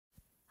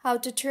How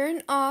to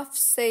turn off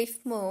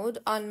safe mode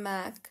on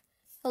Mac.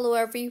 Hello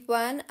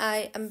everyone,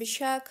 I am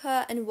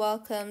Bishaka and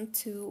welcome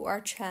to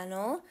our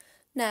channel.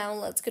 Now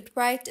let's get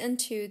right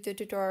into the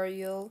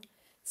tutorial.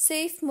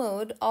 Safe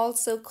mode,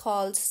 also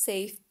called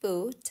safe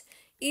boot,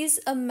 is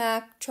a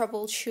Mac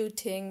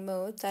troubleshooting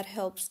mode that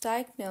helps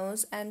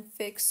diagnose and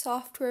fix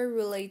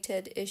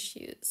software-related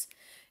issues.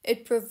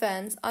 It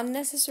prevents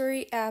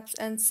unnecessary apps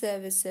and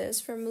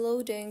services from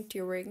loading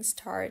during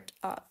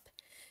startup.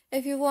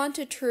 If you want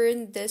to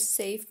turn this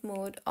safe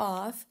mode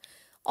off,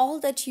 all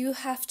that you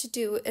have to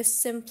do is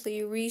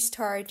simply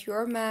restart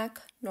your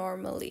Mac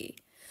normally.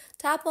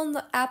 Tap on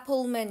the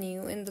Apple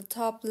menu in the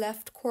top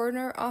left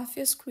corner of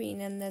your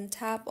screen and then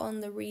tap on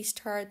the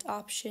restart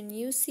option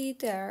you see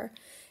there,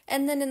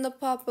 and then in the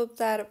pop-up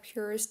that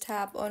appears,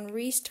 tap on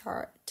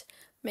restart.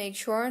 Make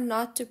sure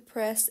not to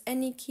press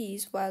any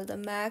keys while the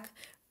Mac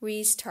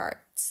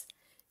restarts.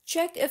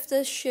 Check if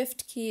the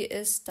shift key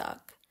is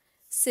stuck.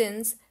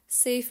 Since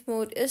safe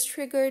mode is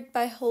triggered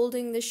by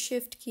holding the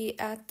shift key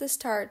at the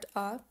start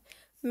up,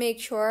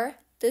 make sure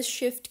the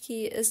shift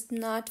key is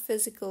not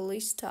physically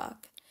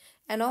stuck.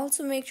 And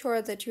also make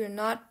sure that you're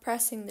not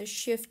pressing the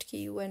shift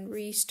key when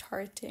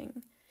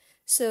restarting.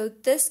 So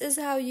this is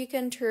how you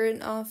can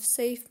turn off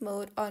safe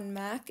mode on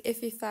Mac.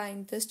 If you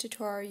find this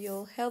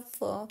tutorial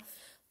helpful,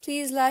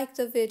 please like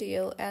the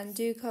video and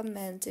do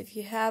comment if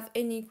you have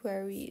any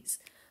queries.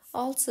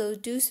 Also,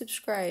 do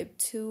subscribe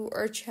to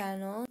our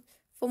channel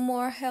for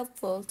more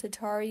helpful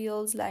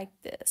tutorials like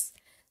this.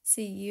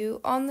 See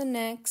you on the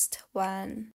next one.